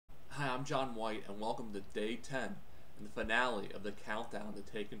I'm John White, and welcome to Day 10 and the finale of the countdown to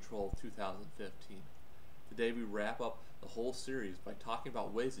take control of 2015. Today we wrap up the whole series by talking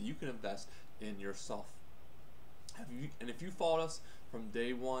about ways that you can invest in yourself. If you followed us from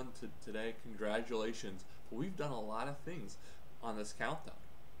day 1 to today, congratulations. But we've done a lot of things on this countdown.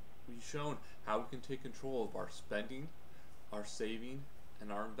 We've shown how we can take control of our spending, our saving,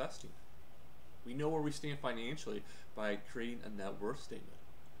 and our investing. We know where we stand financially by creating a net worth statement.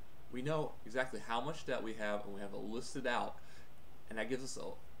 We know exactly how much debt we have, and we have it listed out, and that gives us a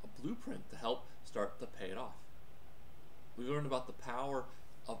blueprint to help start to pay it off. We learned about the power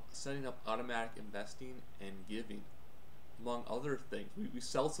of setting up automatic investing and giving, among other things. We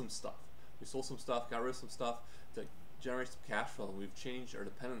sell some stuff. We sold some stuff, got rid of some stuff to generate some cash flow, and we've changed our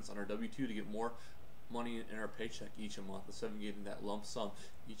dependence on our W-2 to get more money in our paycheck each month instead of getting that lump sum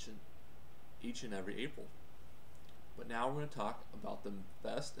each and every April. But now we're going to talk about the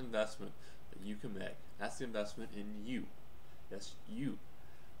best investment that you can make. That's the investment in you. Yes, you.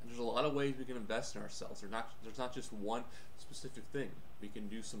 And there's a lot of ways we can invest in ourselves. There's not just one specific thing. We can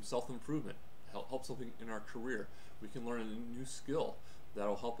do some self-improvement, help something in our career. We can learn a new skill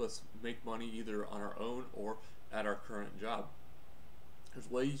that'll help us make money either on our own or at our current job. There's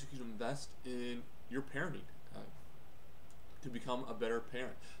ways you can invest in your parenting. To become a better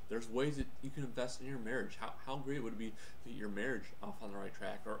parent. There's ways that you can invest in your marriage. How great would it be to get your marriage off on the right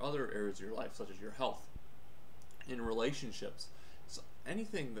track, or other areas of your life such as your health, in relationships. So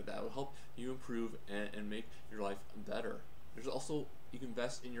anything that will help you improve and make your life better. There's also, you can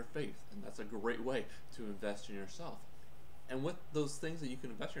invest in your faith, and that's a great way to invest in yourself. And with those things that you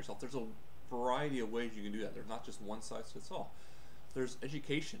can invest in yourself, there's a variety of ways you can do that. There's not just one size fits all. There's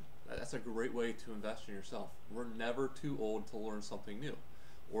education. That's a great way to invest in yourself. We're never too old to learn something new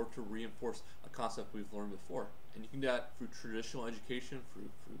or to reinforce a concept we've learned before. And you can do that through traditional education, through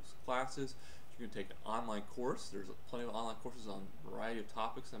classes. You can take an online course. There's plenty of online courses on a variety of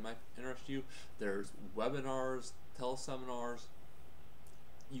topics that might interest you. There's webinars, teleseminars.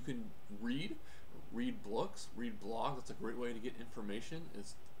 You can read books, read blogs. That's a great way to get information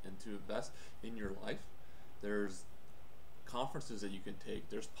and to invest in your life. There's conferences that you can take.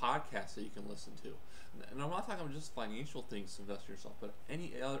 There's podcasts that you can listen to. And I'm not talking about just financial things to invest in yourself, but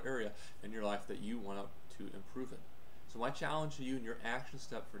any other area in your life that you want to improve in. So my challenge to you and your action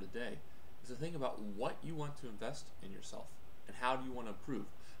step for today is to think about what you want to invest in yourself and how do you want to improve.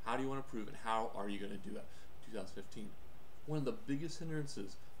 How do you want to improve, and how are you going to do it in 2015? One of the biggest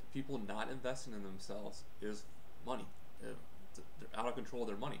hindrances to people not investing in themselves is money. They're out of control of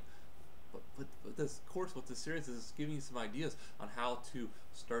their money. But this course, what this series is giving you some ideas on how to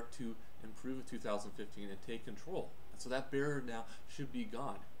start to improve in 2015 and take control. And so that barrier now should be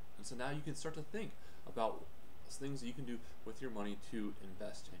gone. And so now you can start to think about things that you can do with your money to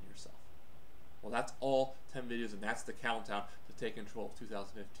invest in yourself. Well, that's all 10 videos, and that's the countdown to take control of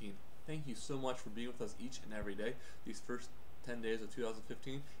 2015. Thank you so much for being with us each and every day, these first 10 days of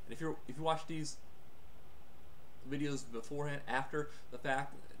 2015. And if you watch these videos beforehand, after the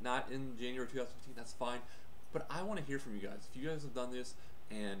fact, not in January 2015, that's fine. But I want to hear from you guys. If you guys have done this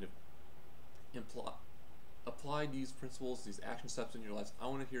and apply these principles, these action steps in your lives, I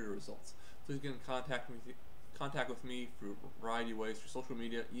want to hear your results. Please get in contact with me through a variety of ways, through social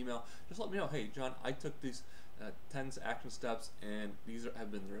media, email. Just let me know, hey John, I took these 10 action steps and these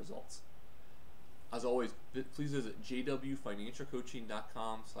have been the results. As always, please visit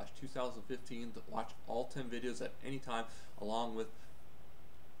jwfinancialcoaching.com/2015 to watch all 10 videos at any time, along with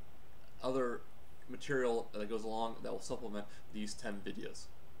other material that goes along that will supplement these 10 videos.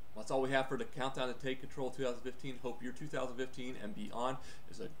 Well, that's all we have for the countdown to take control of 2015. Hope your 2015 and beyond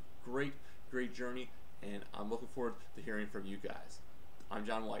is a great journey, and I'm looking forward to hearing from you guys. I'm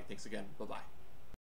John White. Thanks again. Bye-bye.